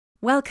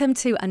Welcome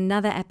to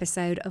another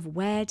episode of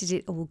Where Did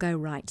It All Go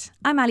Right?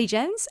 I'm Ali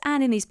Jones,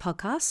 and in these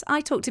podcasts,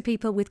 I talk to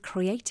people with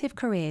creative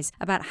careers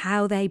about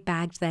how they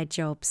bagged their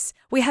jobs.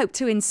 We hope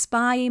to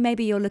inspire you.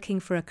 Maybe you're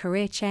looking for a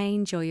career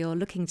change, or you're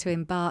looking to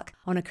embark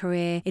on a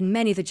career in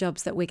many of the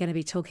jobs that we're going to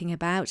be talking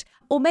about.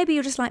 Or maybe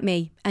you're just like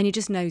me, and you're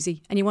just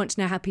nosy, and you want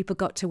to know how people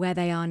got to where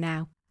they are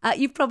now.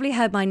 You've probably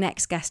heard my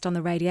next guest on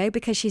the radio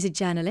because she's a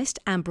journalist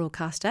and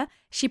broadcaster.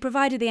 She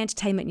provided the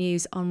entertainment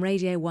news on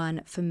Radio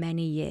 1 for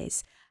many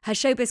years. Her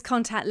showbiz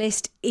contact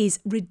list is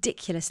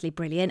ridiculously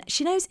brilliant.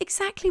 She knows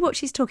exactly what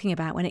she's talking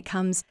about when it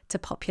comes to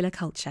popular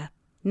culture.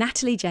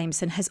 Natalie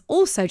Jameson has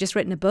also just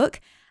written a book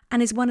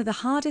and is one of the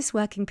hardest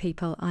working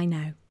people I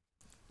know.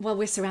 Well,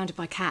 we're surrounded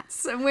by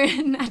cats.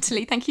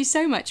 Natalie, thank you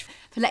so much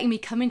for letting me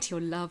come into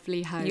your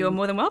lovely home. You're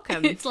more than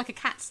welcome. It's like a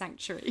cat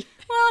sanctuary.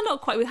 Well, not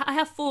quite. I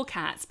have 4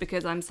 cats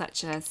because I'm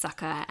such a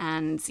sucker.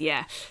 And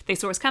yeah, they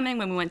saw us coming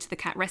when we went to the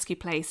cat rescue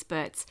place,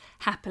 but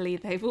happily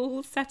they've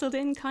all settled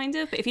in, kind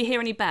of. But if you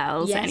hear any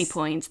bells at any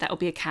point, that'll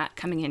be a cat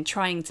coming in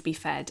trying to be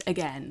fed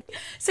again.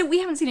 So we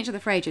haven't seen each other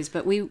for ages,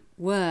 but we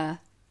were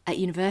at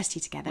university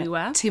together. We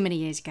were. Too many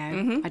years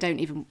ago. I don't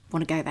even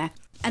want to go there.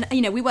 And,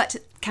 you know, we worked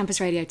at Campus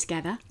Radio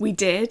together. We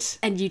did.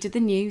 And you did the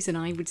news and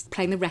I was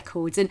playing the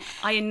records. And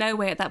I in no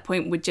way at that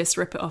point would just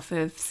rip it off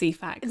of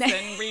CFAX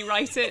and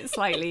rewrite it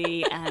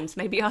slightly and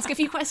maybe ask a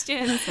few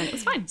questions, and it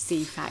was fine.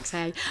 CFAX,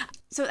 hey.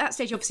 So at that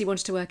stage, you obviously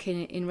wanted to work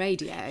in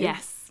radio.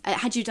 Yes.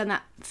 Had you done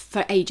that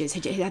for ages?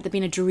 Had there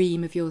been a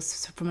dream of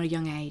yours from a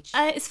young age?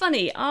 It's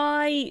funny,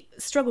 I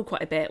struggled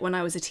quite a bit when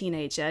I was a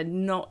teenager,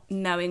 not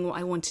knowing what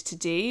I wanted to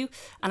do.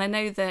 And I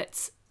know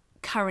that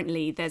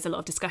currently there's a lot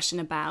of discussion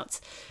about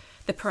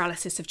the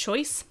paralysis of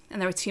choice,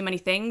 and there are too many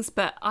things,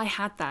 but I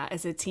had that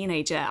as a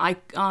teenager.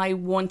 I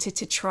wanted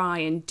to try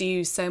and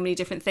do so many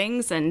different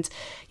things, and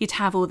you'd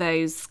have all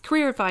those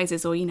career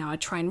advisors, or, you know, I'd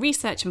try and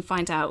research and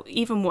find out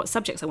even what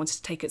subjects I wanted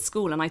to take at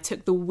school, and I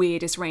took the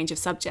weirdest range of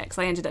subjects.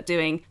 I ended up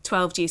doing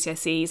 12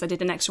 GCSEs. I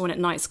did an extra one at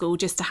night school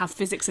just to have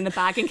physics in the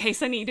bag in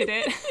case I needed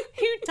it.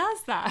 Who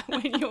does that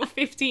when you're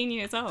 15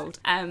 years old?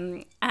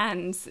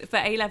 And for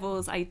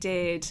A-levels, I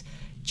did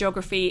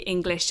geography,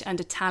 English and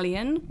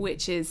Italian,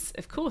 which is,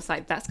 of course,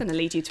 like that's going to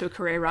lead you to a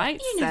career,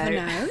 right? You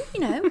never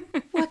know,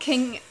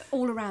 working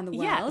all around the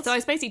world. Yeah, so I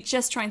was basically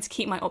just trying to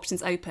keep my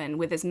options open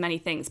with as many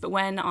things. But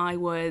when I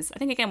was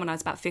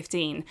about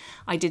 15,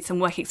 I did some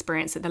work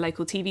experience at the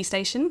local TV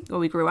station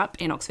where we grew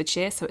up in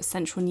Oxfordshire, so it's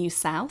Central News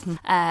South.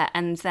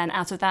 And then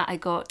out of that, I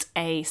got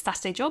a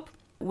Saturday job,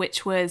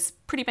 which was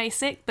pretty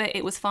basic, but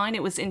it was fine.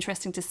 It was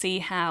interesting to see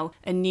how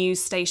a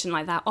news station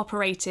like that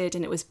operated,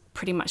 and it was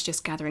pretty much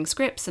just gathering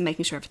scripts and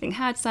making sure everything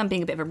had some,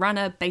 being a bit of a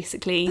runner,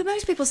 basically. But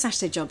most people's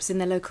Saturday jobs in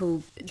their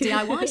local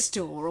DIY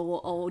store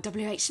or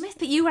WH Smith,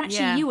 but you were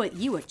actually,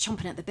 you were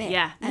chomping at the bit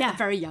at a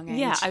very young age.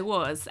 Yeah, I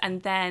was.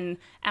 And then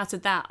out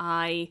of that,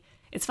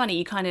 it's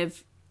funny,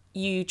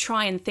 you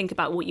try and think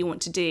about what you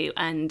want to do,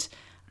 and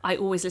I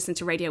always listened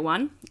to Radio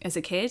 1 as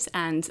a kid,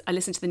 and I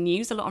listened to the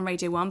news a lot on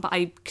Radio 1, but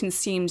I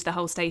consumed the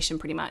whole station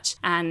pretty much.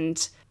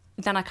 And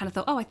then I kind of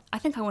thought, I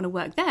think I want to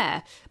work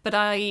there. But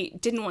I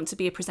didn't want to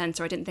be a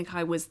presenter. I didn't think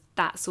I was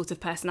that sort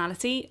of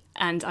personality.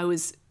 And I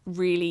was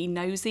really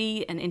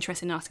nosy and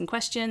interested in asking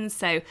questions.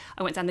 So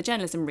I went down the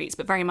journalism routes,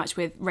 but very much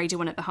with Radio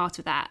 1 at the heart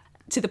of that.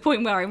 To the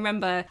point where I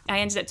remember I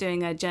ended up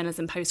doing a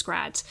journalism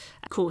postgrad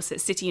course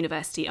at City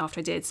University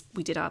after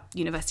we did our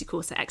university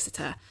course at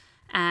Exeter.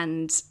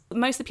 And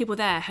most of the people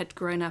there had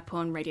grown up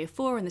on Radio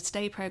 4 and the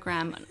Today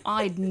programme, and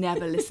I'd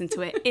never listened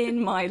to it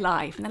in my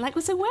life. And they're like,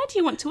 well, so where do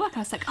you want to work? And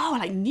I was like, I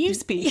like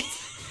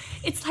Newsbeat.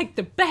 It's like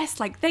the best,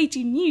 like they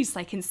do news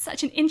like in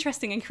such an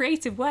interesting and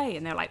creative way.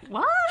 And they're like,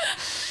 what?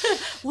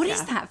 What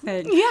is that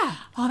thing? Yeah.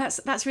 Oh,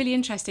 that's really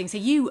interesting. So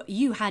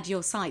you had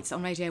your sights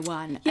on Radio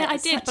 1. Yeah, I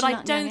did, but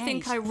I don't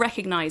think I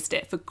recognised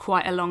it for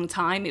quite a long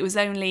time. It was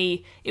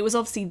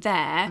obviously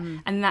there,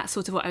 and that's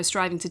sort of what I was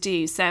striving to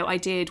do. So I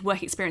did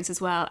work experience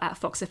as well at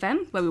Fox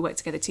FM, where we worked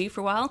together too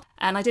for a while.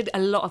 And I did a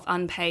lot of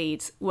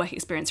unpaid work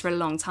experience for a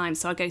long time.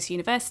 So I'd go to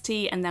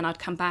university and then I'd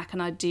come back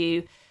and I'd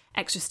do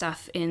extra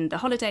stuff in the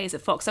holidays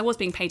at Fox. I was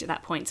being paid at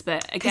that point,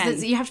 but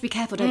again, you have to be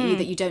careful, don't you,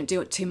 that you don't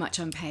do it too much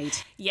unpaid.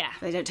 Yeah,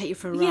 they don't take you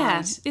for a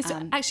ride.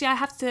 Yeah, actually, I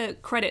have to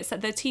credit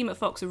that the team at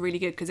Fox were really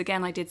good, because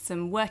again, I did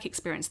some work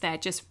experience there,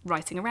 just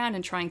writing around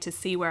and trying to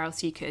see where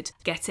else you could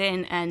get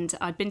in. And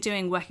I'd been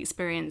doing work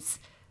experience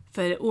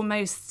for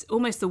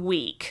almost a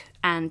week,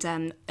 and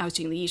I was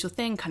doing the usual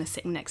thing, kind of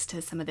sitting next to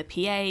some of the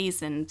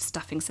PAs and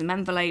stuffing some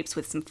envelopes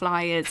with some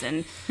flyers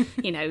and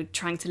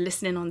trying to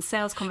listen in on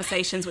sales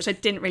conversations, which I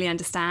didn't really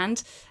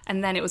understand.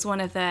 And then it was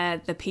one of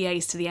the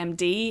PAs to the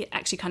MD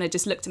actually kind of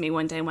just looked at me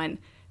one day and went,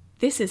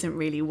 this isn't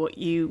really what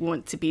you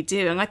want to be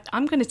doing.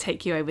 I'm going to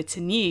take you over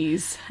to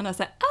news. And I was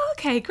like, oh,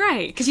 okay,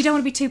 great. Because you don't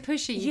want to be too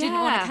pushy. You didn't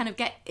want to kind of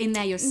get in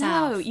there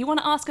yourself. No, you want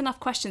to ask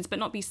enough questions but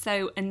not be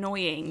so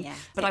annoying. Yeah,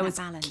 but I was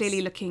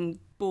clearly looking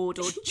bored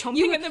or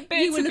chomping at the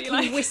bit. You were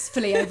looking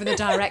wistfully over the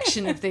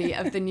direction of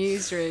the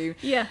newsroom.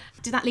 Yeah.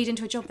 Did that lead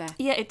into a job there?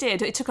 Yeah, it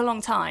did. It took a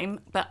long time,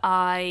 but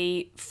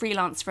I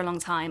freelanced for a long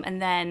time.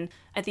 And then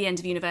at the end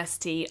of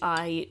university,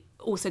 I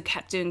also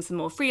kept doing some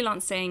more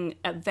freelancing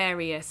at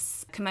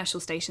various commercial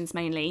stations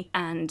mainly.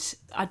 And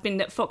I'd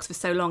been at Fox for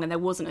so long and there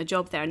wasn't a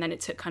job there. And then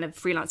it took kind of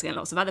freelancing at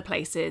lots of other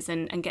places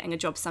and getting a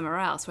job somewhere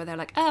else where they're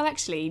like, oh,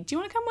 actually, do you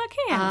want to come work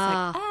here? And I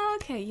was like, oh,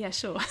 okay, yeah,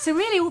 sure. So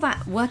really all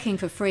that working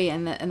for free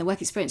and the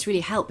work experience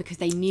really helped because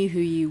they knew who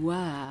you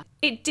were.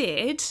 It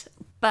did,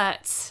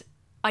 but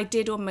I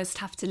did almost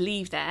have to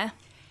leave there.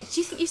 Do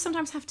you think you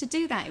sometimes have to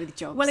do that with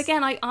jobs? Well,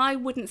 again, I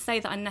wouldn't say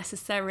that I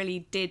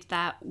necessarily did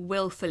that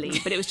willfully,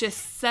 but it was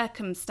just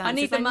circumstances. I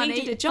need the money.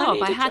 Needed a job.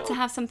 I had to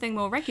have something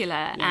more regular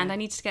and I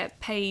needed to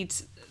get paid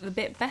a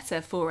bit better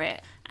for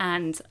it.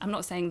 And I'm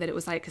not saying that it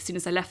was like as soon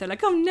as I left, they're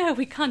like, oh no,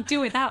 we can't do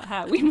without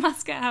her. We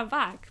must get her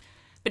back.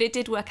 But it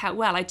did work out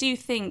well. I do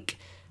think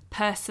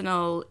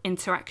personal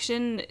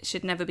interaction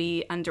should never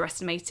be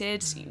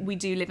underestimated. We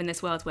do live in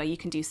this world where you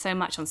can do so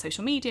much on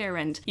social media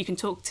and you can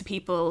talk to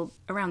people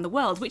around the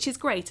world, which is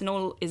great and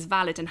all is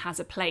valid and has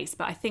a place.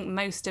 But I think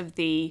most of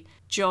the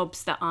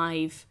jobs that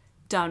I've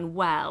done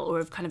well or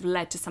have kind of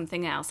led to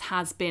something else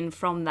has been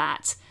from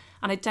that.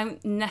 And I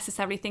don't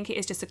necessarily think it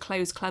is just a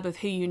closed club of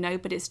who you know,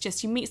 but it's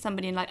just you meet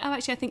somebody and like, oh,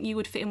 actually, I think you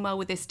would fit in well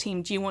with this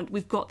team.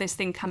 We've got this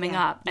thing coming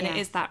up. And it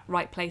is that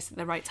right place at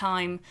the right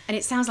time. And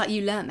it sounds like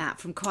you learnt that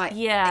from quite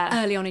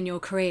early on in your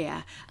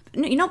career.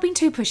 You're not being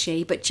too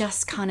pushy, but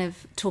just kind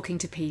of talking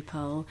to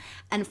people.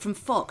 And from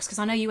Fox, because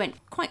I know you went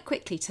quite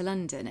quickly to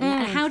London.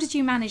 And how did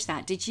you manage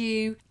that? Did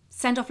you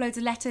send off loads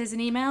of letters and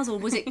emails, or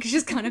was it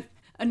just kind of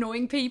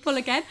annoying people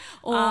again,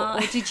 or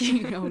did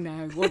you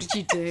what did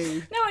you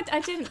do? No,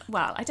 I didn't.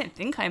 Well, I don't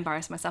think I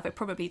embarrassed myself. It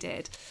probably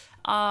did.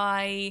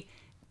 I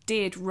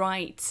did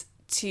write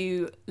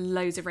to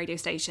loads of radio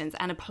stations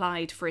and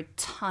applied for a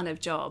ton of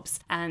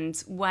jobs. And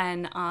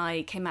when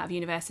I came out of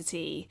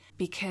university,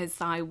 because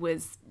I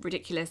was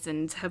ridiculous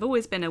and have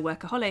always been a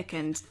workaholic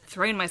and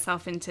thrown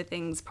myself into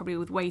things probably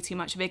with way too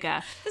much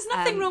vigour. There's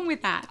nothing wrong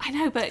with that. I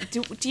know, but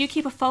do you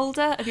keep a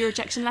folder of your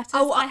rejection letters?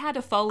 Oh, I had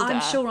a folder.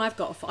 I'm sure I've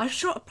got I'd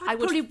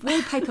probably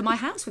wallpaper my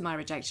house with my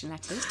rejection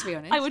letters, to be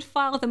honest. I would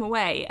file them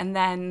away and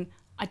then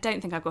I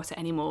don't think I've got it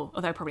anymore,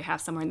 although I probably have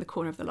somewhere in the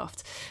corner of the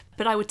loft.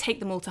 But I would take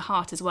them all to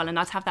heart as well, and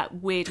I'd have that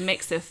weird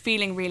mix of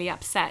feeling really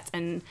upset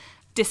and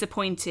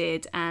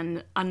disappointed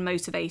and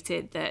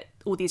unmotivated that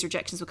all these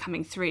rejections were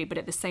coming through, but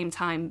at the same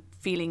time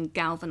feeling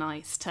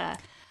galvanised to,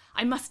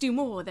 I must do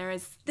more.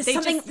 There's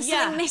something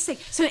missing.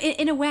 So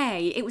in a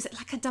way, it was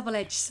like a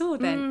double-edged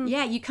sword then.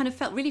 Yeah, you kind of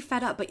felt really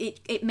fed up, but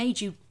it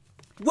made you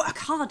work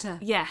harder.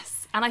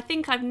 Yes, and I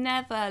think I've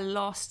never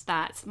lost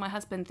that. My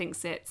husband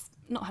thinks it's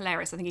not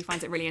hilarious. I think he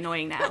finds it really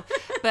annoying now.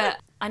 But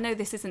I know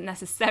this isn't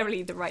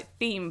necessarily the right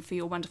theme for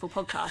your wonderful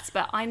podcast,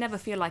 but I never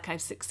feel like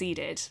I've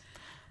succeeded.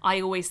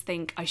 I always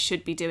think I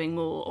should be doing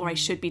more or I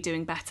should be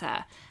doing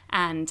better.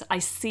 And I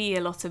see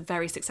a lot of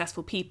very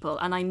successful people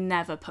and I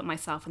never put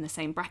myself in the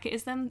same bracket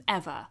as them,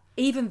 ever.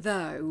 Even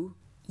though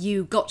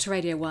you got to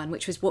Radio 1,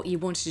 which was what you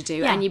wanted to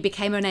do, and you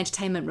became an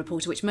entertainment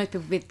reporter, which most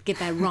people would give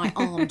their right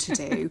arm to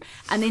do,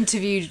 and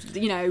interviewed,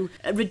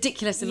 a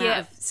ridiculous amount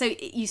of... So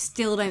you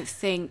still don't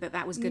think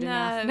that was good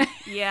enough?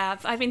 Yeah,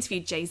 I've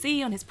interviewed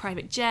Jay-Z on his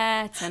private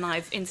jet, and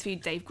I've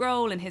interviewed Dave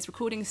Grohl in his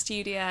recording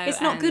studio.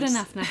 It's not good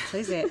enough,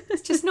 Natalie, is it?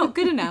 It's just not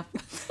good enough.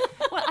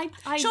 Well,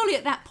 I surely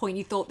at that point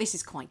you thought, this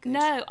is quite good.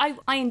 No,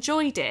 I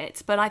enjoyed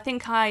it, but I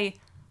think I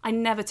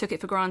never took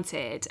it for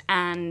granted,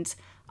 and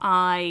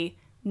I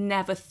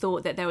never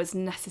thought that there was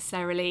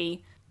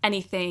necessarily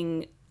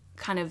anything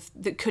kind of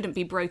that couldn't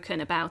be broken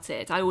about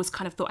it. I always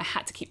kind of thought I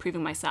had to keep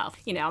proving myself.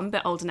 I'm a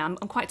bit older now. I'm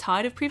quite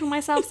tired of proving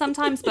myself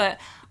sometimes, but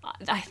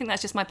I think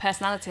that's just my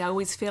personality. I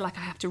always feel like I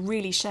have to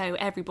really show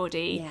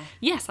everybody,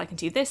 yes, I can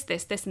do this,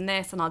 this, this and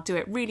this, and I'll do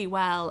it really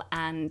well.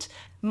 And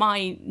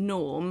my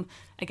norm,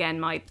 again,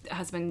 my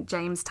husband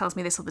James tells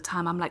me this all the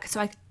time. I'm like,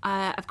 so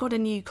I've got a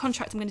new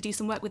contract. I'm going to do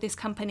some work with this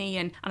company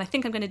and I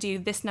think I'm going to do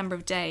this number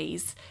of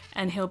days.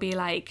 And he'll be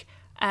like,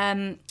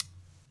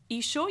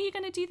 you sure you're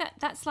going to do that?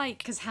 That's like...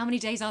 Because how many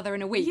days are there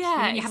in a week?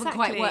 Yeah, you haven't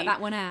quite worked that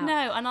one out.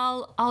 No, and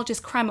I'll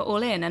just cram it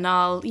all in and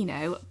I'll,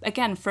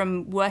 again,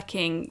 from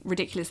working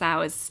ridiculous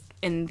hours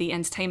in the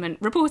entertainment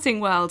reporting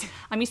world,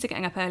 I'm used to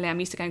getting up early,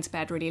 I'm used to going to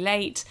bed really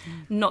late.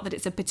 Not that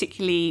it's a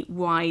particularly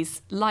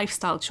wise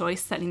lifestyle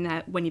choice, certainly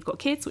now when you've got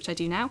kids, which I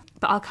do now,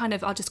 but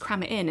I'll just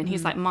cram it in. And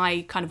he's like,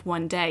 my kind of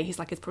one day, he's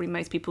like, it's probably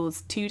most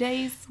people's 2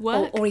 days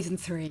work. Or even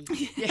 3.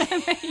 Yeah,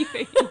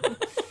 maybe.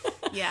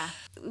 Yeah.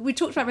 We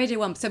talked about Radio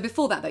 1. So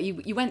before that, though,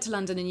 you went to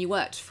London and you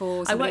worked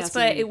for somebody else.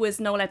 It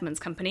was Noel Edmonds'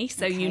 company,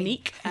 so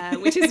Unique,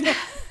 which is...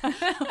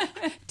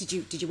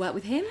 Did you work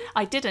with him?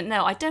 I didn't,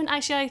 no. I don't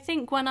actually. I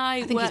think when I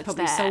worked he's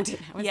probably there, sold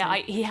it now,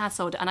 hasn't he has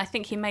sold it. And I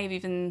think he may have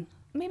even...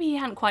 Maybe he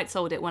hadn't quite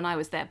sold it when I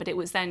was there, but it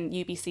was then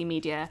UBC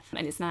Media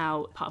and it's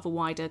now part of a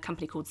wider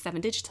company called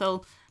Seven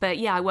Digital. But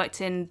yeah, I worked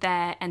in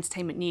their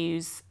entertainment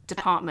news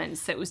department.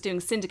 So it was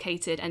doing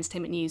syndicated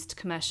entertainment news to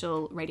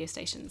commercial radio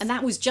stations. And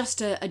that was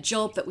just a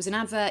job that was an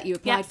advert you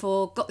applied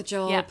for, got the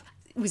job,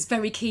 was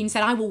very keen,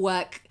 said, I will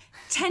work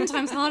 10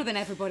 times harder than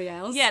everybody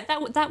else. Yeah,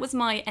 that was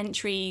my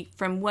entry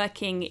from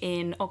working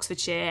in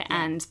Oxfordshire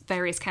and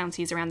various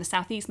counties around the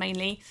southeast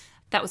mainly.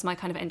 that was my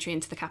kind of entry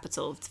into the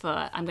Capital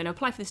for, I'm going to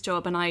apply for this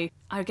job. And I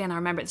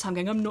remember at the time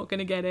going, I'm not going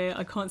to get it.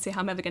 I can't see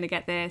how I'm ever going to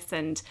get this.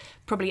 And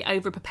probably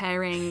over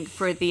preparing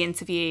for the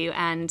interview.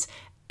 And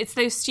it's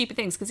those stupid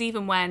things, because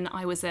even when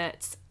I was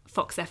at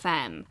Fox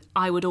FM,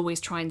 I would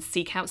always try and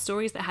seek out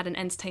stories that had an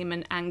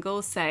entertainment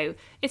angle. So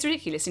it's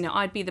ridiculous,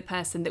 I'd be the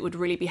person that would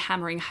really be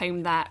hammering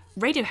home that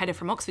Radiohead are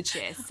from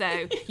Oxfordshire,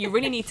 so you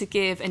really need to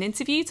give an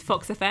interview to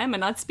Fox FM,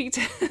 and I'd speak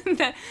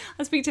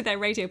to their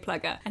radio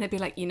plugger, and it'd be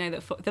like,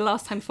 that the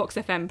last time Fox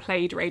FM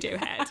played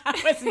Radiohead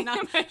was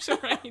commercial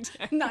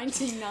radio,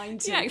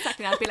 1990. Yeah,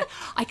 exactly. I'd be like,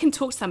 I can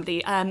talk to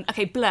somebody.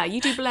 Okay, Blur,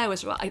 you do Blur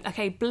as well.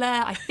 Okay,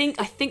 Blur. I think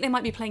they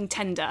might be playing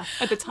Tender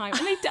at the time,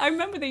 and I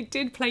remember they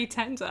did play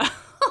Tender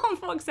on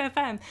Fox FM,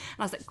 and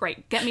I was like,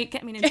 great, get me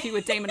an interview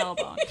with Damon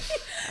Albarn.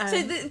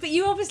 But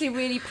you're obviously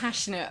really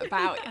passionate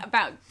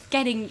about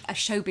getting a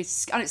showbiz.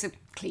 I know it's a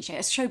cliche, a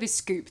showbiz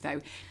scoop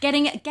though.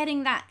 Getting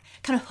that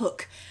kind of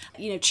hook,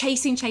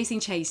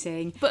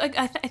 chasing. But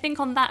I think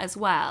on that as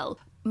well,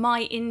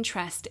 my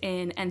interest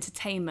in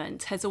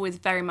entertainment has always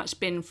very much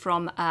been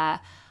from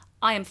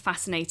I am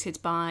fascinated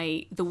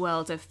by the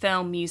world of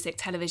film, music,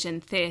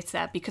 television,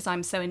 theatre, because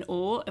I'm so in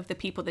awe of the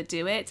people that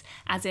do it.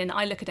 As in,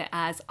 I look at it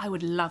as, I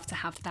would love to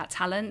have that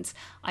talent.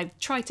 I've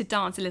tried to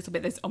dance a little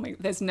bit.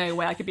 There's no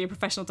way I could be a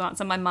professional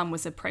dancer. My mum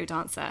was a pro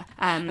dancer.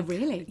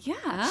 Really?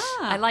 Yeah.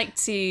 I like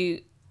to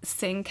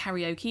sing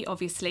karaoke,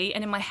 obviously,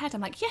 and in my head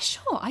I'm like, yeah,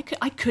 sure, I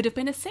could have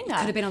been a singer.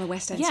 Could have been on the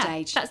West End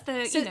stage. That's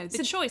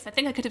the choice. I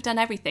think I could have done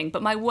everything,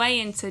 but my way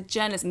into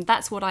journalism,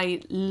 that's what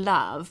I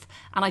love,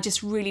 and I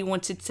just really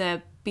wanted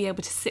to be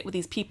able to sit with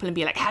these people and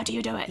be like, how do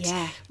you do it?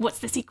 Yeah. What's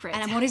the secret?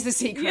 And what is the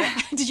secret? Yeah.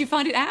 Did you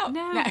find it out?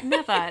 No.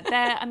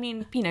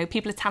 Never.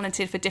 People are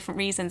talented for different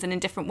reasons and in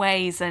different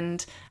ways,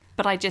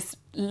 but I just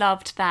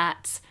loved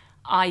that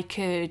I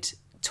could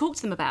talk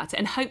to them about it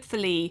and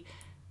hopefully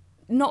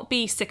not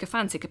be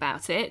sycophantic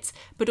about it,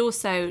 but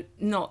also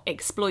not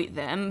exploit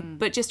them,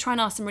 but just try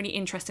and ask some really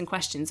interesting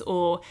questions,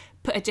 or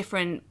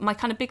my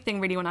kind of big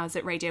thing really when I was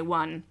at Radio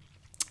 1,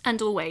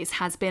 and always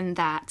has been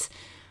that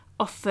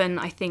often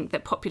I think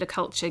that popular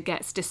culture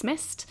gets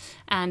dismissed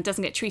and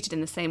doesn't get treated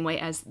in the same way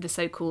as the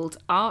so-called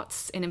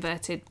arts, in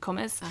inverted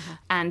commas. Uh-huh.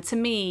 And to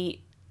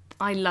me,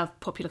 I love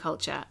popular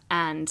culture,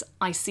 and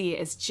I see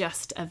it as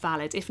just a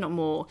valid, if not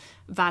more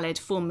valid,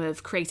 form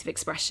of creative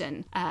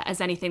expression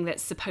as anything that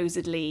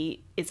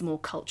supposedly is more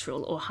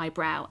cultural or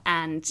highbrow.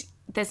 And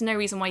there's no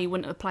reason why you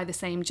wouldn't apply the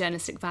same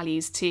journalistic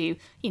values to,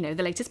 the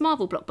latest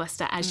Marvel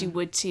blockbuster as you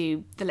would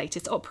to the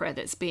latest opera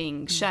that's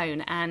being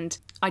shown. And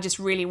I just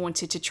really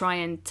wanted to try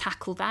and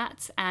tackle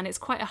that. And it's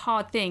quite a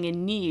hard thing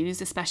in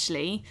news,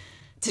 especially,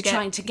 to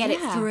get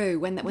it through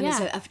when there's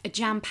a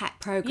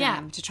jam-packed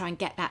programme, to try and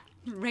get that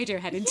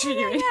Radiohead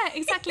interview. Yeah,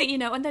 exactly.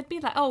 And they'd be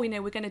like, we're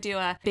going to do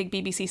a big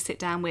BBC sit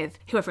down with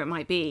whoever it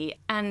might be.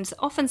 And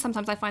often,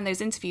 sometimes I find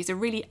those interviews are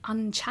really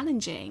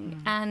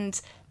unchallenging,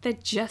 and they're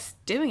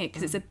just doing it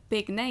because it's a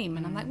big name.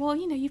 And I'm like, well,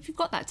 if you've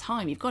got that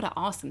time, you've got to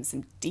ask them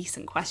some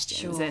decent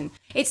questions. Sure. And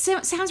it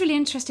sounds really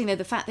interesting, though,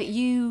 the fact that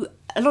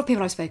a lot of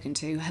people I've spoken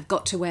to have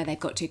got to where they've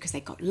got to because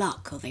they got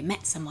luck or they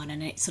met someone,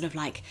 and it's sort of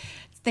like,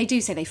 they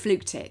do say they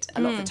fluked it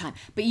a lot of the time,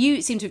 but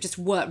you seem to have just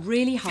worked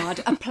really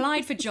hard,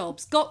 applied for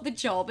jobs, got the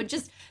job, and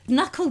just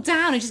knuckled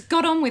down and just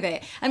got on with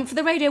it. And for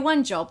the Radio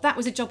 1 job, that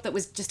was a job that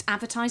was just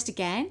advertised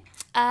again?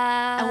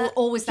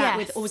 Or was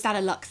that or was that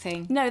a luck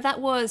thing? No,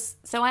 that was...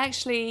 So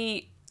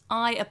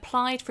I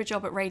applied for a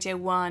job at Radio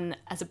 1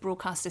 as a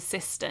broadcast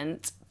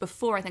assistant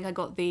before I think I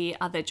got the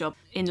other job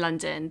in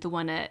London, the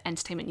one at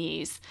Entertainment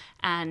News,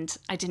 and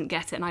I didn't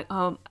get it.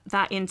 And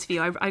that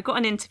interview, I got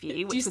an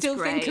interview, which was great. Do you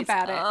still think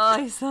about it?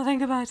 Oh, I still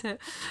think about it.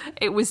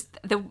 It was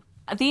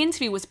the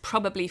interview was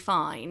probably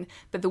fine,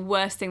 but the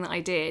worst thing that I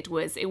did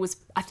was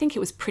I think it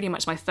was pretty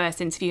much my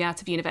first interview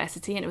out of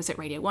university, and it was at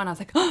Radio 1. I was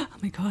like, oh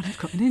my God, I've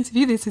got an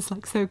interview. This is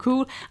like so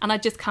cool. And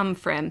I'd just come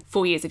from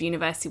 4 years of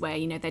university where,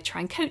 they try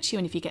and coach you,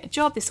 and if you get a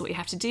job, this is what you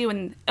have to do.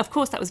 And of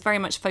course, that was very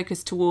much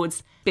focused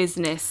towards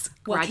business.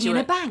 Working in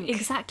a bank.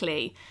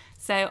 Exactly.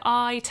 So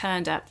I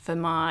turned up for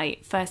my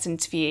first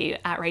interview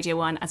at Radio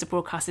 1 as a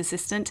broadcast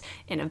assistant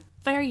in a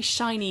very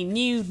shiny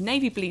new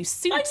navy blue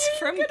suit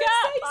from Gap.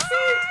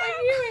 I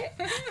knew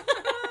it.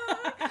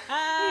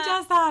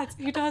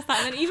 Who does that?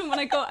 And then even when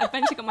I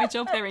eventually got my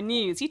job there in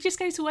news, you just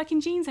go to work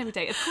in jeans every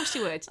day. Of course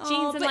you would.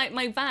 Jeans and like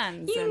my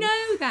Vans. You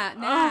know that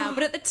now.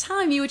 But at the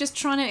time you were just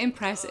trying to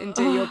impress and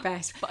do your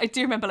best. But I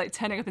do remember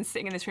turning up and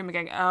sitting in this room and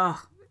going, oh,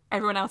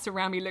 everyone else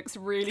around me looks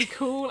really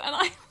cool, and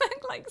I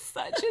look like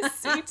such a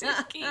suited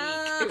geek.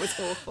 It was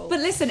awful. But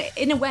listen,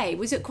 in a way,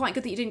 was it quite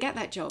good that you didn't get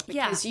that job?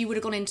 Because you would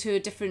have gone into a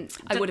different...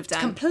 I would have done.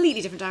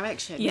 Completely different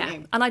direction. Yeah,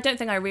 and I don't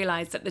think I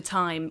realised at the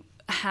time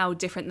how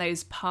different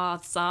those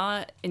paths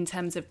are in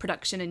terms of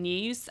production and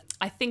news.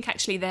 I think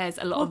actually there's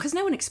a lot of... because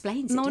no one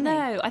explains it, do they?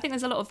 No, I think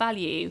there's a lot of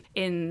value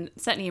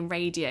certainly in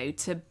radio,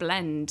 to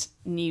blend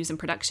news and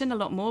production a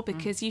lot more,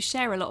 because you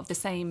share a lot of the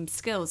same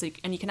skills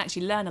and you can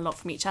actually learn a lot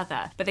from each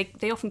other. But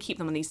they often keep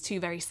them on these two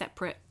very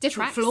separate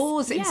different tracks.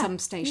 floors in some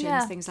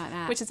stations, things like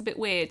that. Which is a bit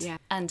weird. Yeah.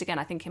 And again,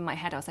 I think in my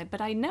head I was like,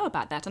 but I know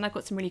about that and I've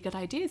got some really good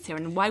ideas here,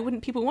 and why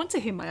wouldn't people want to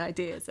hear my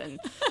ideas? And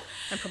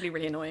I'm probably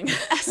really annoying.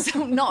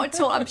 So not at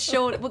all, I'm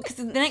sure. Because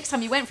the next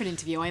time you went for an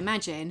interview, I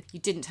imagine you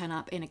didn't turn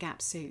up in a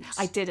Gap suit.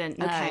 I didn't,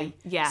 no. Okay.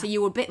 Yeah. So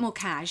you were a bit more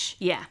cash.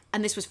 Yeah.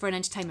 And this was for an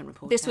entertainment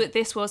reporter.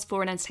 This was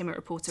for an entertainment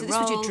reporter role. So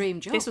this was your dream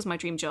job? This was my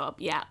dream job,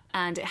 yeah.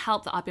 And it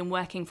helped that I'd been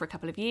working for a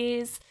couple of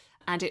years.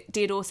 And it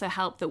did also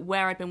help that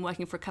where I'd been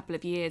working for a couple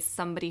of years,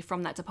 somebody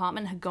from that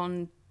department had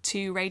gone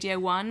to Radio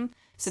 1.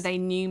 So they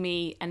knew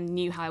me and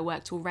knew how I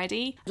worked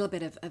already. A little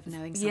bit of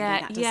knowing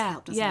somebody, that does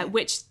help, doesn't it?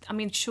 Which, I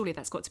mean, surely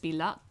that's got to be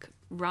luck,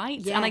 right?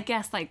 Yeah. And I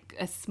guess like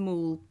a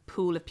small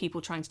pool of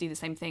people trying to do the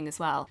same thing as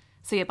well.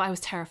 So yeah, but I was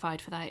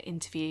terrified for that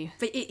interview.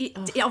 But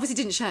it obviously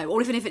didn't show,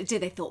 or even if it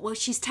did, they thought, well,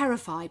 she's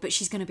terrified, but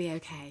she's going to be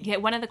okay. Yeah,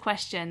 one of the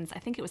questions, I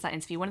think it was that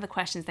interview, one of the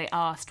questions they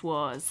asked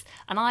was,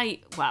 and I'm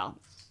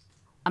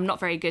not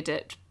very good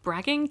at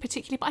bragging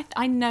particularly, but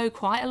I know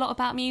quite a lot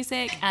about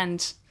music,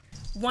 and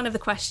one of the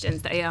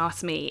questions that they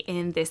asked me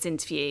in this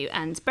interview,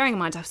 and bearing in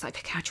mind I was like,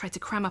 okay, I tried to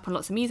cram up on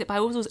lots of music, but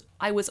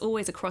I was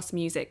always across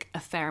music a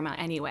fair amount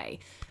anyway.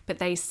 But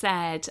they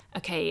said,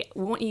 okay,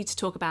 we want you to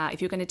talk about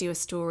if you're going to do a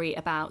story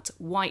about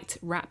white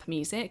rap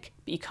music,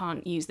 but you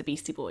can't use the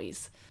Beastie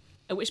Boys.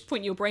 At which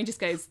point your brain just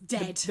goes,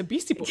 dead. The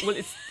Beastie Boys. Well,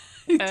 it's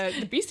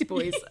the Beastie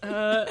Boys.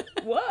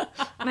 What?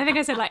 And I think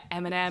I said like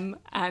Eminem,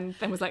 and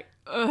then was like,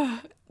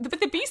 but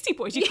the Beastie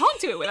Boys, you can't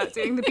do it without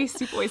doing the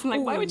Beastie Boys. And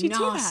like, why would you do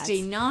that?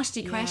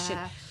 Nasty question.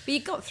 Yeah. But you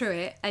got through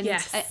it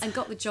and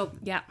got the job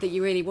that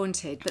you really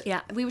wanted.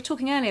 But we were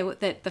talking earlier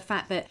that the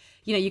fact that,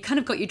 you know, you kind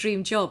of got your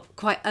dream job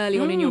quite early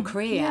on in your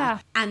career. Yeah.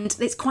 And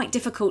it's quite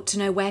difficult to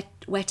know where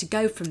to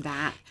go from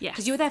that. Yes.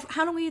 Because you were there,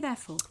 how long were you there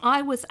for?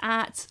 I was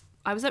at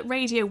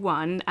Radio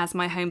 1 as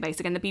my home base.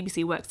 Again, the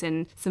BBC works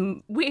in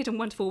some weird and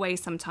wonderful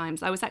ways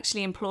sometimes. I was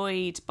actually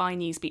employed by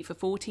Newsbeat for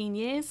 14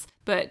 years,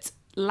 but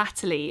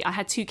latterly I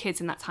had 2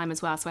 kids in that time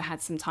as well, so I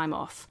had some time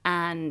off.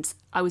 And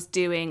I was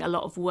doing a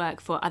lot of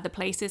work for other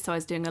places, so I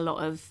was doing a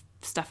lot of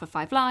stuff for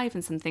 5 Live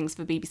and some things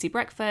for BBC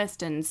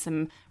Breakfast and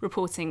some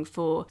reporting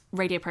for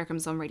radio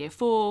programmes on Radio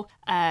 4.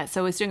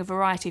 So I was doing a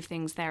variety of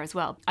things there as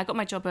well. I got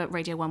my job at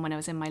Radio 1 when I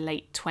was in my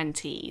late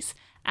 20s,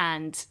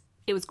 and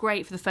it was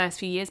great for the first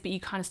few years, but you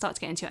kind of start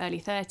to get into your early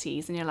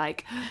 30s and you're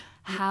like,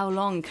 how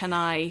long can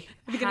I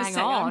hang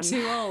on? I'm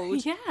too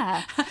old.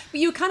 Yeah. But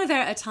you were kind of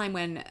there at a time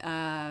when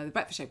the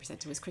Breakfast Show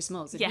presenter was Chris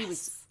Moyles, and yes. he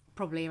was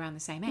probably around the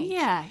same age.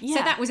 Yeah.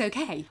 So that was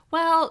okay.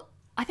 Well,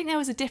 I think there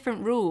was a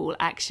different rule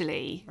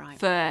actually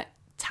for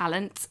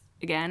talent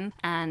again,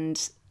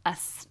 and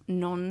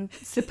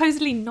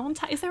supposedly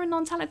non-talent. Is there a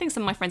non-talent thing?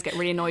 Some of my friends get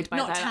really annoyed by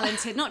that. Not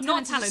talented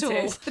at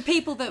all. The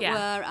people that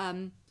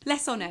were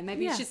less on it,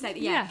 maybe you should say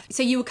that. Yeah.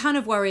 So you were kind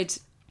of worried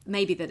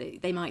maybe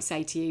that they might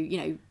say to you, you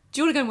know, do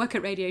you want to go and work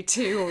at Radio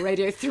 2 or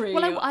Radio 3?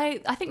 Well,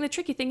 I think the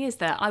tricky thing is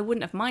that I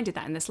wouldn't have minded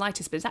that in the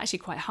slightest, but it's actually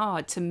quite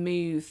hard to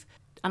move.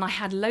 And I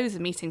had loads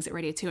of meetings at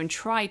Radio 2 and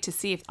tried to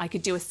see if I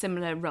could do a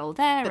similar role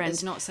there. But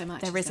there's not so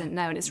much. There isn't,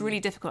 no. And it's really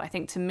difficult, I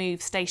think, to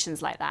move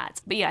stations like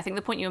that. But yeah, I think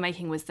the point you were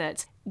making was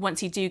that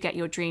once you do get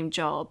your dream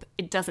job,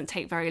 it doesn't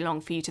take very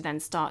long for you to then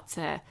start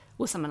to,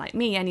 well, someone like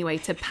me anyway,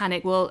 to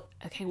panic. Well,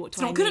 okay, what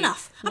do I need? It's not good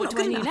enough. What do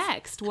I need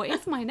next? What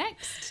is my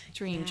next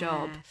dream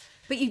job?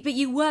 But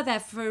you were there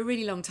for a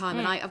really long time,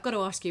 and I've got to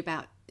ask you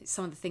about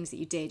some of the things that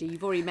you did.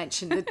 You've already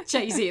mentioned the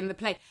Jay-Z and the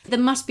play. There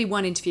must be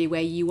one interview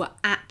where you were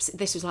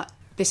this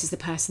is the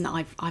person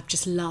that I've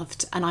just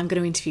loved, and I'm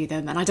going to interview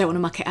them, and I don't want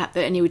to muck it up,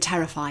 and you were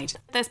terrified.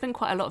 There's been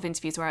quite a lot of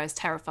interviews where I was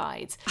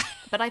terrified,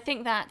 but I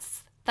think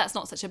that's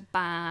not such a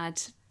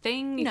bad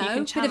thing. If you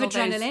can channel bit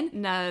of adrenaline. Those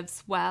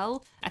nerves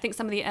well. I think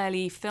some of the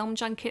early film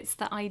junkets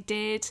that I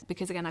did,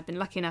 because again, I've been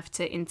lucky enough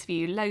to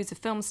interview loads of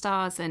film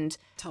stars and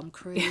Tom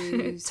Cruise,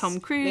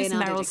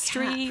 Meryl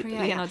Streep,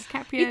 Leonardo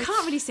DiCaprio. You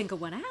can't really single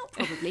one out,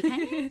 probably, can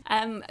you?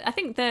 I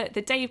think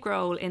the Dave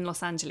Grohl in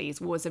Los Angeles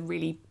was a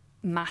really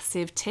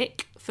massive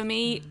tick for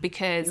me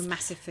because you're a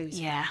massive Foo.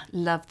 Yeah,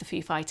 loved the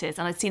Foo Fighters,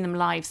 and I'd seen them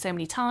live so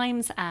many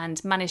times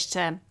and managed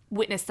to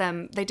witness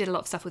them. They did a lot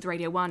of stuff with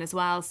Radio 1 as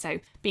well, so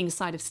being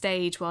side of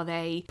stage while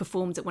they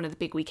performed at one of the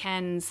big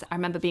weekends. I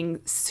remember being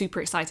super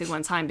excited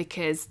one time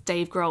because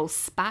Dave Grohl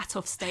spat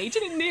off stage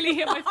and it nearly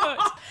hit my foot.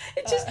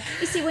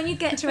 You see, when you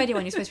get to Radio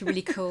 1, you're supposed to be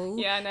really cool.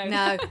 Yeah, no.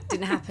 No,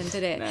 didn't happen,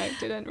 did it? No, it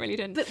didn't, really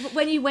didn't. But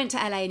when you went to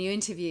LA and you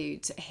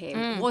interviewed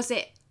him, was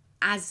it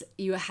as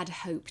you had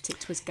hoped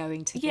it was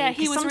going to be? Yeah,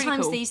 he was really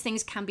sometimes cool. these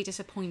things can be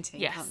disappointing,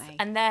 Yes, can't they?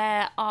 and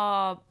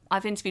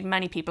I've interviewed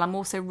many people. I'm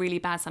also really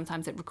bad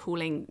sometimes at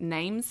recalling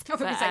names. I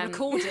was going to say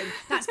recording.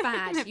 That's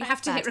bad. You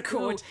have to hit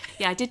record. Cool.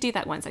 Yeah, I did do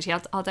that once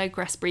actually. I'll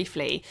digress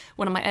briefly.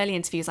 One of my early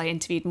interviews, I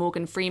interviewed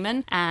Morgan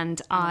Freeman,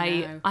 and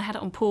I had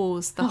it on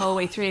pause the whole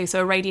way through.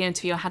 So a radio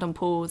interview I had on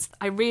pause.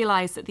 I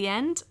realised at the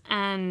end,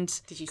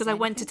 and because I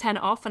went to turn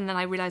it off, and then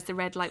I realised the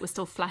red light was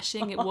still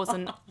flashing. It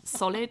wasn't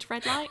solid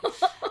red light.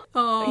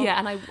 Yeah,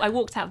 and I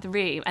walked out of the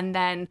room and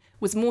then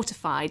was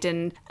mortified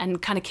and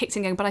kind of kicked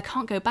in going, but I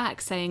can't go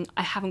back saying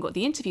I haven't got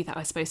the interview that I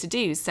was supposed to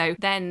do. So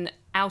then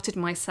outed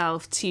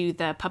myself to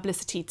the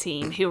publicity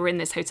team who were in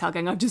this hotel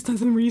going, I've just done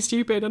something really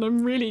stupid and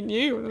I'm really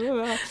new.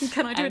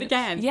 Can I do it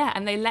again? Yeah,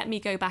 and they let me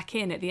go back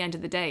in at the end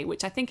of the day,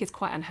 which I think is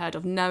quite unheard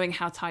of, knowing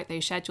how tight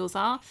those schedules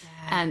are.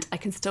 Yeah. And I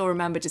can still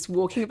remember just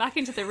walking back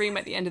into the room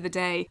at the end of the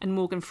day and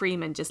Morgan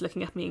Freeman just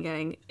looking at me and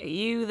going, are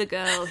you the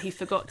girl who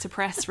forgot to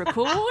press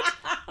record?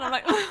 And I'm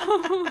like,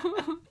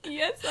 oh,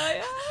 yes, I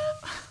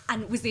am.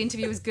 And was the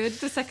interview as good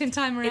the second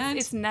time around?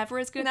 It's never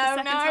as good the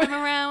second time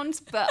around,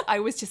 but I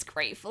was just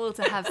grateful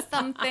to have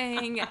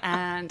something.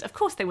 And of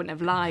course they wouldn't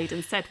have lied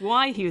and said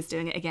why he was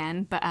doing it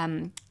again. But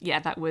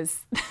yeah, that was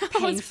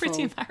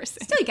pretty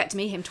embarrassing. Still, you get to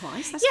meet him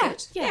twice. That's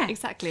good. Yeah,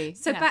 exactly.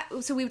 So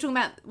so we were talking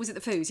about, was it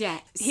the foos? Yeah.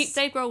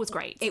 Dave Grohl was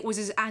great. It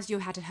was as you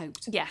had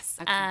hoped. Yes.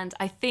 Okay. And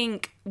I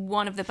think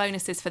one of the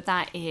bonuses for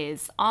that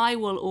is I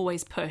will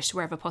always push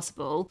wherever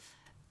possible.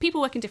 People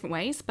work in different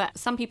ways, but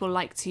some people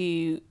like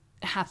to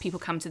have people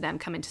come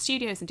into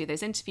studios and do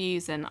those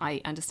interviews, and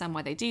I understand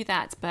why they do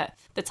that. But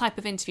the type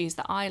of interviews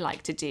that I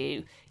like to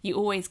do, you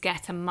always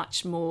get a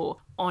much more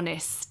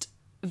honest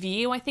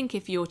view, I think,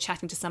 if you're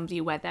chatting to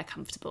somebody where they're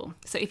comfortable.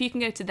 So if you can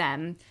go to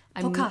them,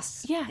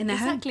 podcasts, in their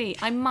exactly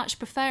home. I much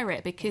prefer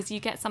it because you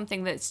get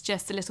something that's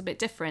just a little bit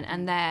different.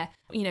 And they're,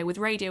 with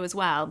radio as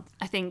well,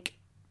 I think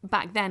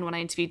back then when I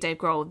interviewed Dave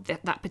Grohl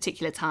that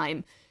particular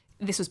time,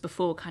 this was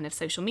before kind of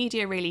social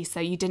media really, so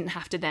you didn't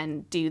have to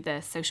then do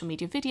the social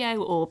media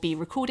video or be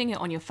recording it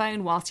on your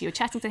phone whilst you were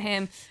chatting to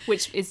him,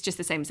 which is just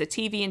the same as a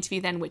TV interview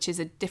then, which is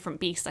a different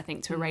beast, I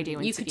think, to a radio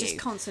interview. You could just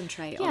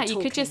concentrate on talking. Yeah,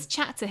 you could just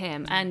chat to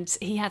him, and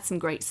he had some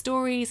great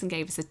stories and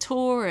gave us a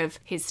tour of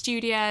his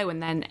studio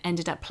and then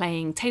ended up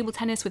playing table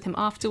tennis with him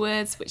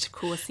afterwards, which of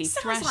course he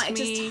thrashed like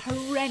me. Just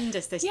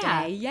horrendous this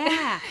day.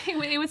 Yeah.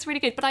 It was really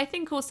good, but I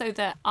think also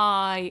that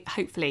I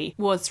hopefully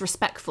was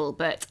respectful,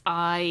 but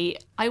I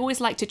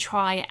always like to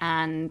try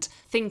and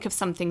think of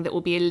something that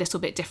will be a little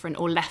bit different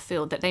or left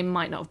field that they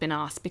might not have been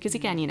asked, because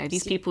again,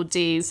 these people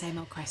do same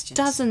old questions,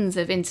 dozens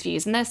of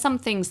interviews, and there's some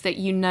things that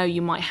you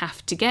might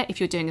have to get if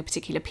you're doing a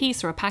particular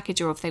piece or a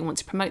package or if they want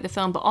to promote the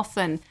film, but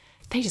often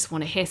they just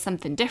want to hear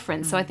something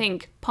different. So I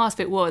think part of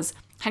it was,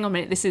 hang on a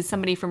minute, this is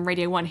somebody from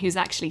Radio 1 who's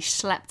actually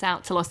schlepped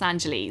out to Los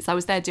Angeles. I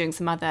was there doing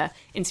some other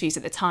interviews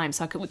at the time,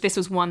 so this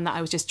was one that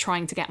I was just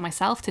trying to get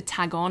myself to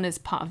tag on as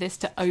part of this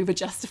to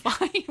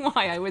over-justify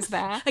why I was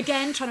there.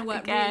 Again, trying to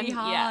work really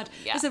hard.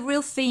 Yeah. There's a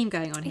real theme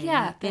going on here.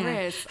 Yeah,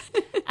 there is.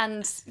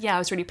 And I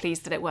was really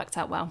pleased that it worked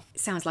out well.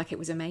 It sounds like it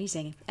was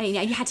amazing. And,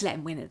 you had to let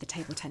him win at the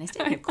table tennis,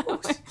 didn't you? Of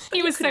course.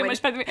 He was so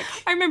much better than me.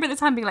 I remember at the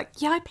time being like,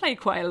 I play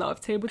quite a lot of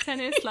table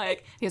tennis.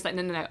 He was like,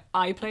 no,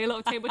 I play a lot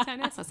of table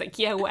tennis. I was like,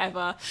 yeah,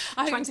 whatever.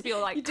 Trying to be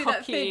all you do cocky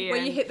that thing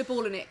where you hit the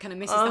ball and it kind of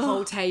misses the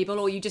whole table,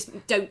 or you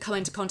just don't come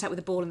into contact with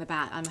the ball and the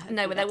bat.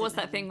 No, but there was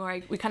that thing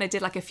where we kind of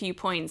did like a few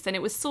points and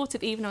it was sort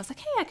of even. I was like,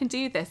 hey, I can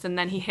do this, and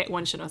then he hit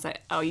one shot and I was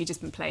like, oh, you've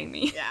just been playing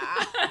me.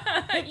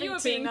 Yeah. You were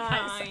being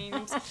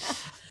kind.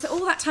 So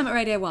all that time at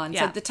Radio 1,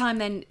 yeah. So the time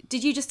then,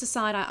 did you just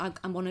decide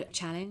I want a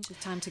challenge,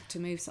 it's time to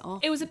move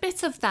off? It was a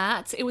bit of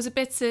that. It was a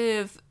bit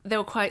of, there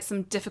were quite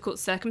some difficult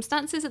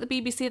circumstances at the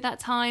BBC at that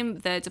time.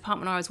 The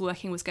department I was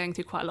working was going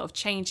through quite a lot of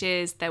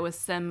changes. There were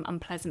some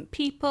unpleasant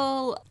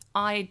people.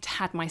 I'd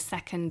had my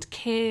second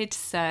kid,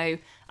 so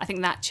I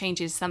think that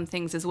changes some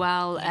things as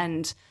well.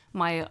 And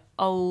my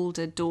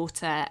older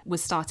daughter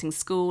was starting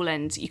school,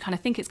 and you kind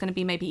of think it's going to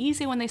be maybe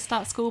easier when they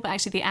start school, but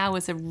actually the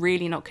hours are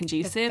really not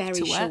conducive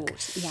to work.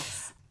 Short,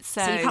 yes. So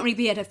you can't really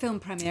be at a film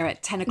premiere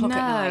at 10 o'clock at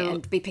night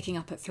and be picking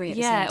up at 3 at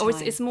the same time.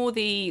 Or it's more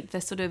the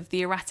sort of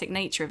the erratic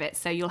nature of it.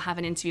 So you'll have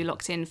an interview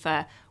locked in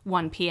for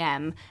 1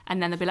 p.m.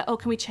 and then they'll be like, oh,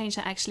 can we change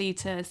that actually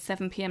to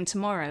 7 p.m.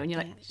 tomorrow? And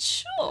you're like,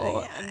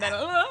 sure. Yeah. And then,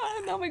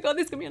 oh my God,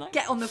 this is going to be a night.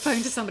 Get on the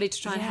phone to somebody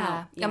to try and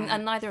help. Yeah.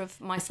 And neither of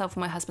myself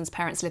or my husband's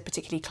parents live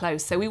particularly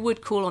close. So we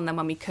would call on them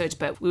when we could,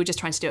 but we were just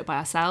trying to do it by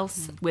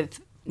ourselves with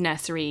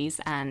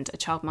nurseries and a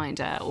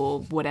childminder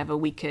or whatever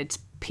we could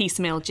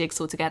piecemeal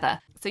jigsaw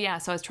together. So I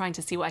was trying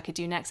to see what I could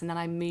do next, and then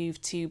I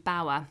moved to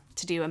Bauer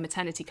to do a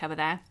maternity cover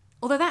there.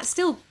 Although that's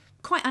still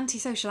quite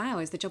antisocial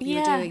hours, the job you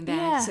were doing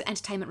there. So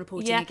entertainment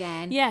reporting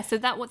again. Yeah, so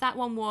that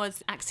one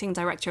was acting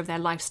director of their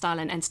lifestyle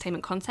and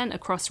entertainment content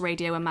across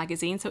radio and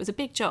magazine. So it was a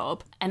big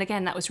job. And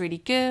again, that was really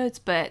good,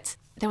 but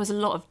there was a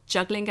lot of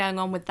juggling going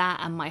on with that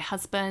and my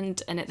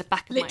husband, and at the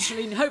back of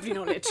literally, hopefully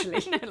not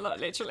literally. No, not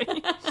literally.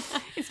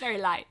 It's very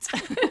light.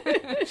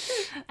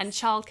 And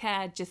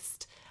childcare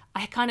just...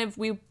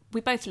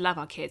 we both love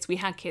our kids. We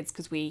had kids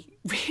because we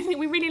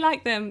really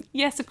like them.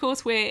 Yes, of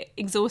course, we're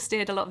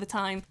exhausted a lot of the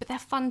time, but they're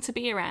fun to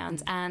be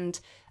around. And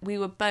we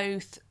were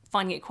both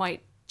finding it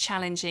quite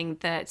challenging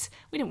that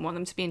we didn't want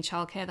them to be in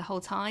childcare the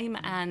whole time,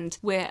 and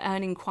we're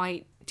earning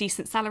quite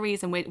decent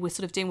salaries, and we're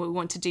sort of doing what we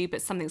want to do,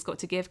 but something's got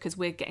to give because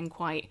we're getting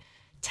quite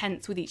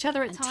tense with each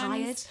other at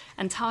times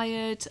and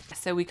tired.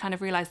 So we kind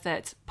of realised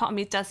that part of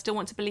me does still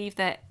want to believe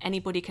that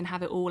anybody can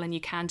have it all and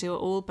you can do it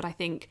all, but I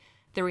think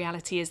the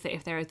reality is that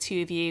if there are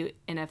two of you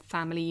in a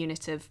family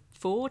unit of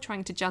 4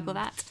 trying to juggle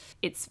that,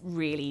 it's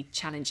really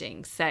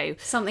challenging. So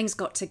something's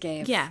got to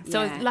give. Yeah.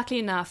 So luckily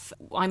enough,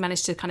 I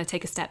managed to kind of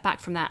take a step back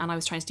from that, and I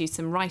was trying to do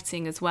some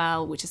writing as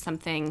well, which is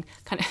something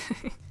kind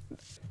of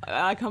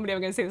I can't believe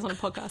I'm going to say this on a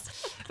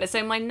podcast. But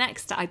so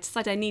I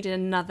decided I needed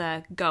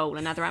another goal,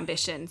 another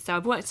ambition. So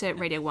I've worked at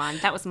Radio 1.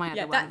 That was my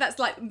other one. That's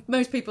like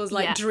most people's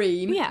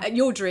dream. Yeah.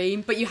 Your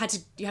dream, but you had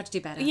to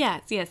do better. Yeah.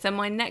 So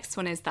my next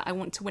one is that I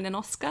want to win an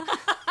Oscar.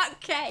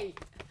 Okay.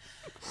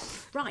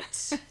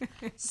 Right.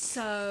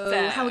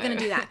 So how are we going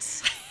to do that?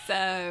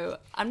 So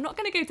I'm not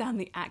going to go down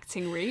the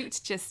acting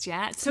route just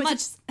yet. So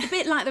it's a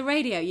bit like the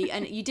radio,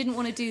 you didn't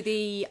want to do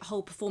the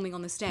whole performing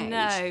on the stage.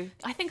 No,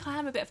 I think I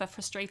am a bit of a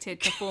frustrated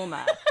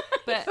performer,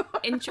 but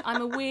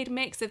I'm a weird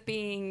mix of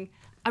being,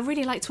 I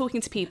really like talking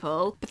to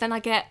people, but then I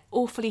get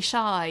awfully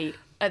shy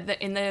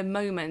in the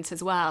moment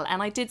as well.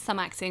 And I did some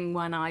acting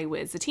when I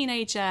was a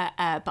teenager,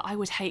 but I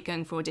would hate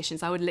going for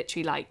auditions. I would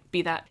literally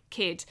be that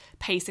kid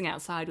pacing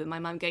outside with my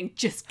mum going,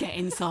 just get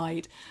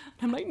inside.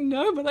 And I'm like,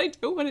 no, but I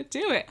don't want to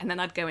do it. And then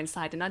I'd go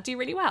inside and I'd do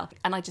really well.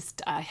 And I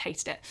just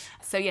hated it.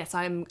 So yes,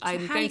 I'm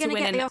going to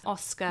win an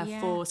Oscar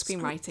for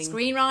screenwriting.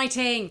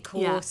 Screenwriting, of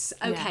course.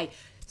 Yeah. Okay,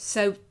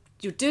 so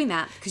you're doing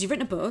that because you've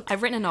written a book.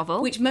 I've written a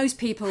novel. Which most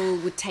people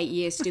would take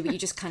years to do, but you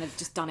just kind of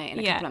done it in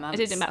a couple of months. I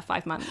did it in about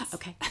 5 months.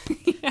 Okay.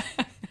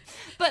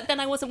 But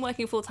then I wasn't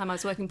working full-time, I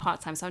was working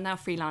part-time. So I'm now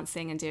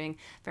freelancing and doing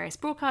various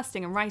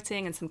broadcasting and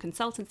writing and some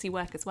consultancy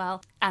work as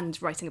well, and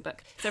writing a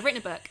book. So I've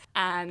written a book,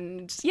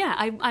 and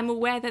I'm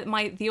aware that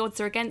the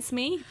odds are against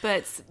me,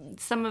 but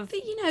some of...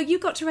 But you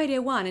got to Radio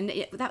 1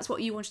 and that's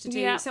what you wanted to do.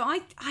 Yeah. So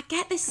I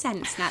get this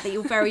sense, Nat, that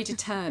you're very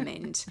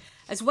determined.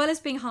 As well as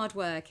being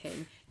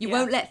hardworking, you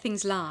won't let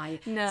things lie.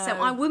 No. So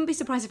I wouldn't be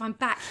surprised if I'm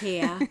back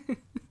here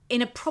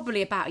in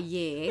probably about a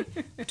year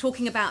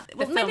talking about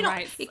maybe not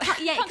rights. It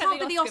can't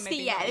be the Oscar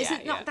yet.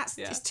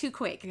 It's too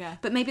quick. Yeah.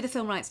 But maybe the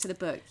film rights to the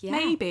book. Yeah.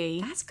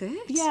 Maybe. That's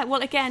good. Yeah,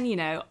 well again,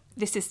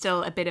 this is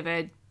still a bit of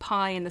a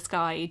pie in the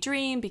sky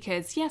dream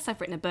because yes, I've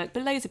written a book,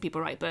 but loads of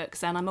people write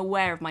books, and I'm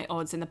aware of my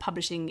odds in the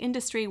publishing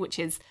industry, which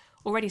is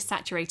already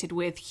saturated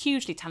with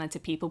hugely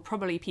talented people,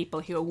 probably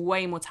people who are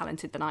way more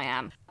talented than I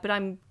am. But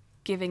I'm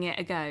giving it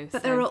a go.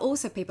 But there are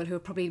also people who are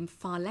probably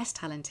far less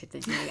talented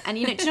than you. And,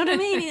 do you know what I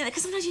mean?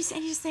 Because sometimes you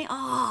just think,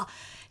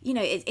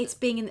 it's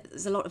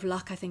there's a lot of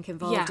luck, I think,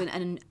 involved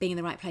and being in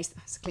the right place.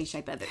 That's a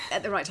cliche, but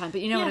at the right time.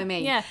 But you know what I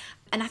mean? Yeah.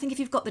 And I think if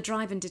you've got the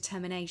drive and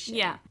determination.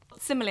 Yeah.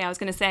 Similarly, I was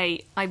going to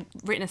say, I've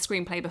written a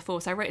screenplay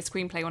before, so I wrote a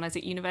screenplay when I was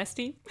at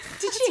university.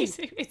 Did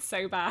you? It's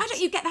so bad. Why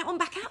don't you get that one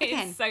back out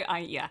again?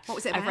 What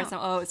was it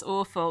about? It's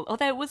awful.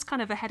 Although it was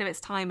kind of ahead of its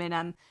time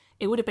in...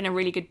 It would have been a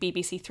really good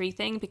BBC Three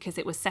thing because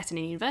it was set in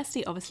a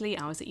university. Obviously,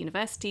 I was at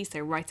university, so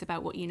write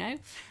about what you know.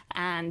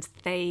 And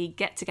they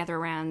get together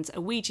around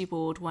a Ouija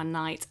board one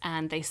night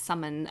and they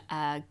summon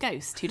a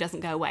ghost who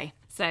doesn't go away.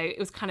 So it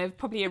was kind of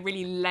probably a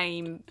really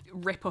lame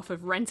rip-off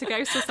of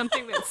Rent-A-Ghost or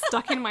something that's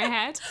stuck in my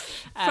head.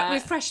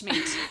 With fresh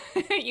meat.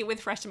 With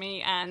fresh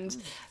meat and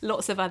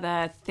lots of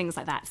other things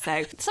like that.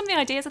 So some of the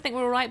ideas I think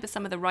were all right, but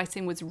some of the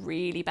writing was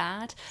really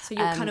bad. So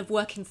you're kind of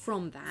working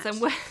from that?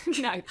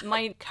 No,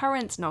 my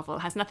current novel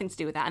has nothing to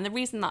do with that. And the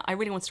reason that I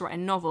really wanted to write a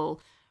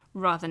novel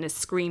rather than a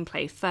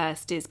screenplay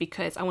first is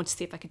because I wanted to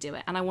see if I could do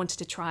it. And I wanted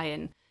to try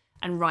and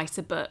write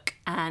a book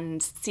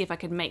and see if I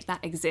could make that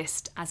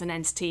exist as an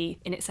entity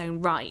in its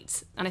own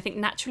right. And I think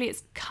naturally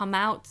it's come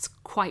out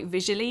quite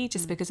visually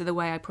just because of the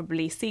way I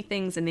probably see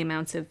things and the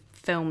amount of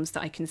films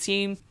that I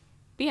consume.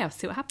 But yeah, we'll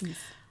see what happens.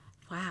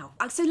 Wow.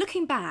 So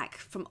looking back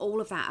from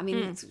all of that, I mean,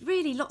 it's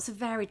really lots of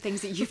varied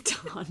things that you've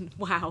done.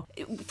 Wow.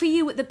 For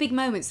you, the big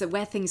moments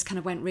where things kind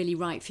of went really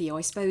right for you,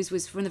 I suppose,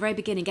 was from the very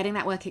beginning, getting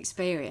that work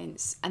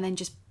experience and then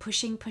just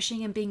pushing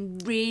and being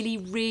really,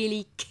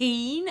 really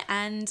keen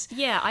and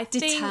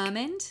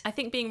determined. I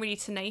think being really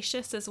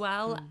tenacious as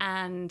well.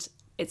 And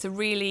it's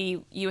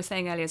you were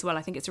saying earlier as well,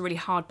 I think it's a really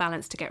hard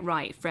balance to get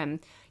right from,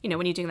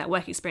 when you're doing that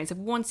work experience of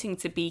wanting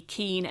to be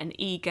keen and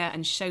eager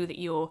and show that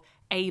you're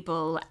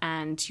able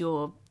and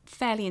you're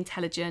fairly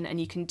intelligent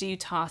and you can do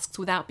tasks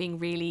without being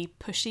really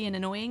pushy and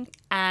annoying.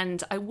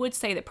 And I would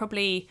say that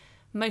probably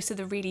most of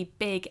the really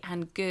big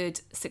and good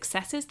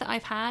successes that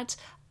I've had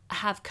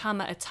have come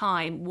at a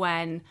time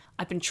when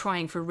I've been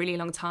trying for a really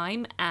long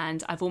time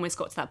and I've almost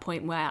got to that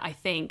point where I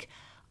think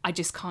I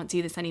just can't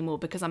do this anymore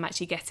because I'm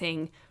actually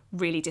getting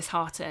really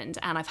disheartened,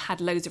 and I've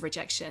had loads of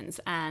rejections,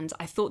 and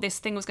I thought this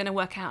thing was going to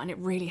work out and it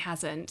really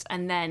hasn't.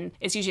 And then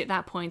it's usually at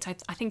that point,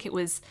 I think it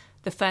was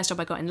the first job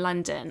I got in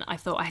London, I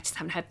thought I just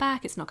haven't heard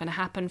back, it's not going to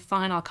happen,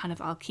 fine, I'll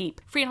keep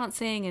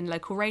freelancing in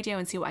local radio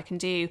and see what I can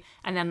do.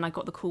 And then I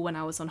got the call when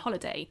I was on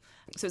holiday.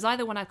 So it's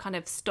either when I've kind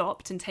of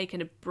stopped and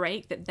taken a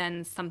break that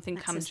then something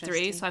comes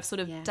through. So I've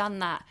sort of done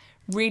that,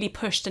 really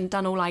pushed and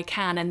done all I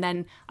can, and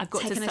then I've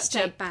got taken to a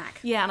step back.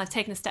 Yeah, and I've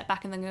taken a step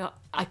back and then go,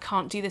 I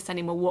can't do this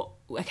anymore.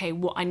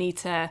 What I need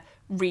to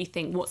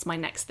rethink, what's my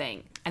next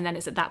thing? And then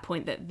it's at that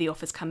point that the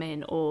offers come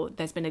in, or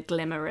there's been a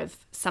glimmer of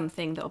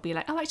something that'll be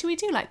like, oh, actually we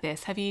do like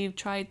this. Have you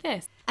tried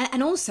this?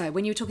 And also,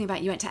 when you were talking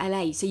about you went to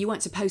LA, so you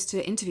weren't supposed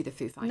to interview the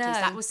Foo Fighters. No.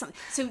 That was something.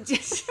 So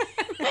just,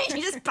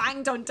 you just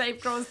banged on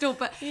Dave Grohl's door.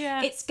 But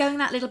Yeah. it's going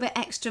that little bit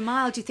extra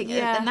mile, do you think?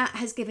 Yeah. And that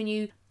has given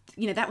you,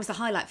 that was the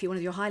highlight for you, one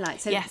of your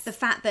highlights. So Yes. the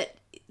fact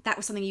that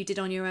was something you did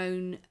on your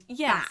own.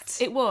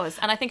 Yes, it was.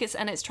 And I think it's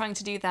trying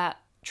to do that,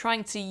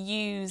 trying to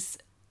use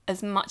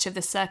as much of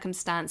the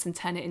circumstance and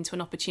turn it into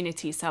an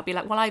opportunity. So I'll be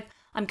like, well,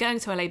 I'm going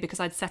to LA because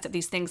I'd set up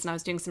these things and I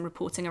was doing some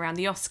reporting around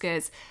the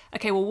Oscars.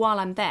 Okay, well, while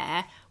I'm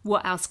there,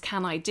 what else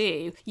can I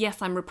do?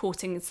 Yes, I'm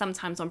reporting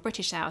sometimes on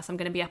British Hour, so I'm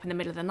going to be up in the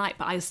middle of the night,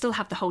 but I still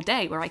have the whole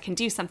day where I can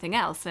do something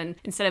else. And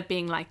instead of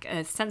being like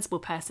a sensible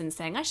person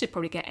saying, I should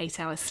probably get 8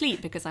 hours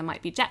sleep because I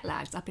might be jet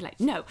lagged, I'll be like,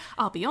 no,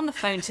 I'll be on the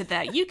phone to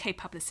the UK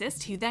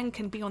publicist, who then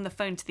can be on the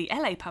phone to the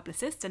LA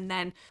publicist, and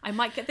then I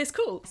might get this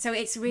call. So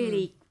it's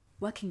really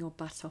working your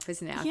butt off,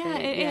 isn't it? I think.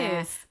 It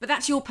is. But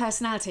that's your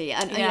personality,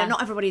 and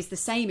not everybody is the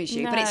same as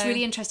you. No. But it's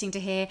really interesting to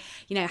hear,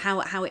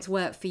 how it's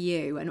worked for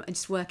you, and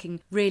just working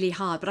really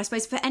hard. But I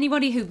suppose for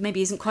anybody who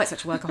maybe isn't quite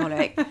such a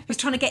workaholic, who's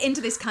trying to get into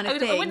this kind of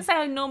thing, I wouldn't say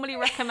I normally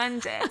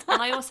recommend it,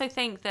 and I also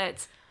think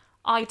that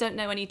I don't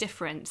know any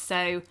different,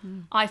 so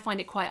I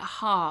find it quite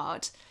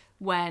hard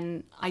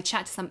when I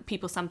chat to some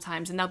people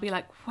sometimes and they'll be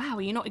like, wow,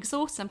 are you not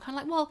exhausted? I'm kind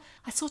of like, well,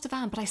 I sort of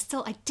am, but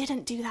I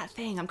didn't do that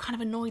thing. I'm kind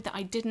of annoyed that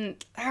I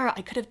didn't,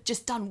 I could have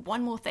just done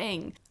one more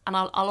thing. And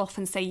I'll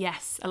often say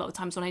yes a lot of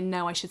times when I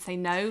know I should say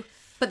no.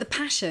 But the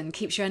passion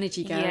keeps your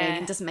energy going Yeah.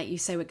 and doesn't make you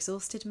so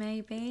exhausted,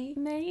 maybe?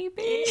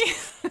 Maybe.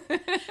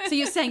 So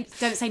you're saying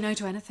don't say no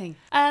to anything?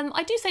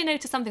 I do say no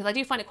to some things. I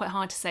do find it quite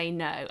hard to say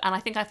no. And I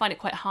think I find it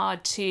quite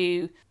hard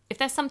to, if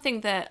there's something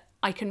that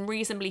I can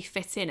reasonably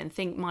fit in and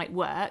think might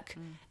work,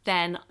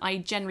 then I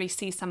generally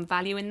see some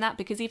value in that,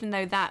 because even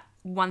though that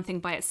one thing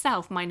by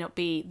itself might not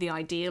be the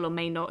ideal, or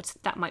may not,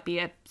 that might be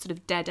a sort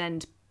of dead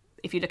end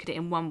if you look at it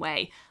in one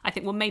way. I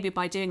think, well, maybe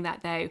by doing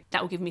that though,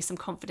 that will give me some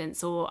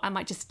confidence, or I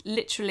might just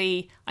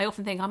literally, I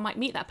often think I might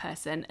meet that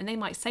person and they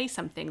might say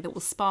something that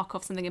will spark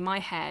off something in my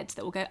head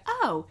that will go,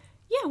 oh,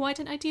 yeah, why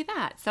didn't I do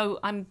that? So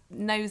I'm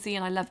nosy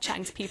and I love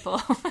chatting to people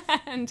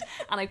and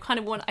I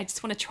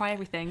just want to try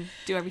everything,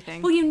 do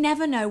everything. Well, you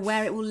never know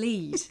where it will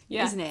lead,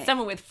 isn't it?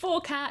 Someone with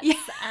 4 cats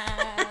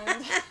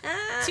and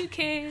 2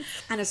 kids.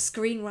 And a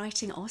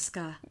screenwriting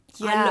Oscar.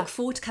 Yeah. I look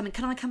forward to coming.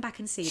 Can I come back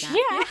and see that?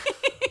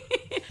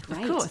 Yeah.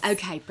 Great. course.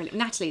 Okay, brilliant.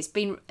 Natalie,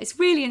 it's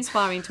really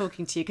inspiring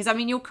talking to you, because I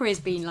mean your career's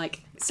been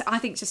like, I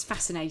think just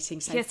fascinating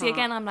so far. See,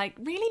 again, I'm like,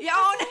 really?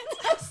 Oh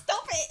no,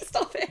 stop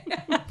it.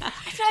 I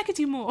feel like I could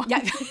do more.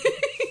 Yeah.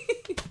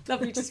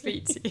 Lovely to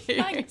speak to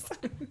you. Thanks.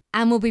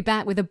 And we'll be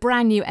back with a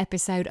brand new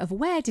episode of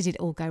Where Did It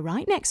All Go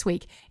Right next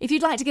week. If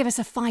you'd like to give us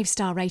a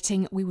 5-star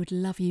rating, we would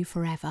love you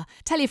forever.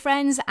 Tell your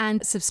friends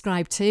and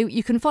subscribe too.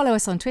 You can follow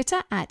us on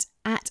Twitter at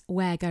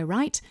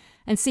WhereGoRight.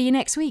 And see you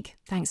next week.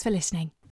 Thanks for listening.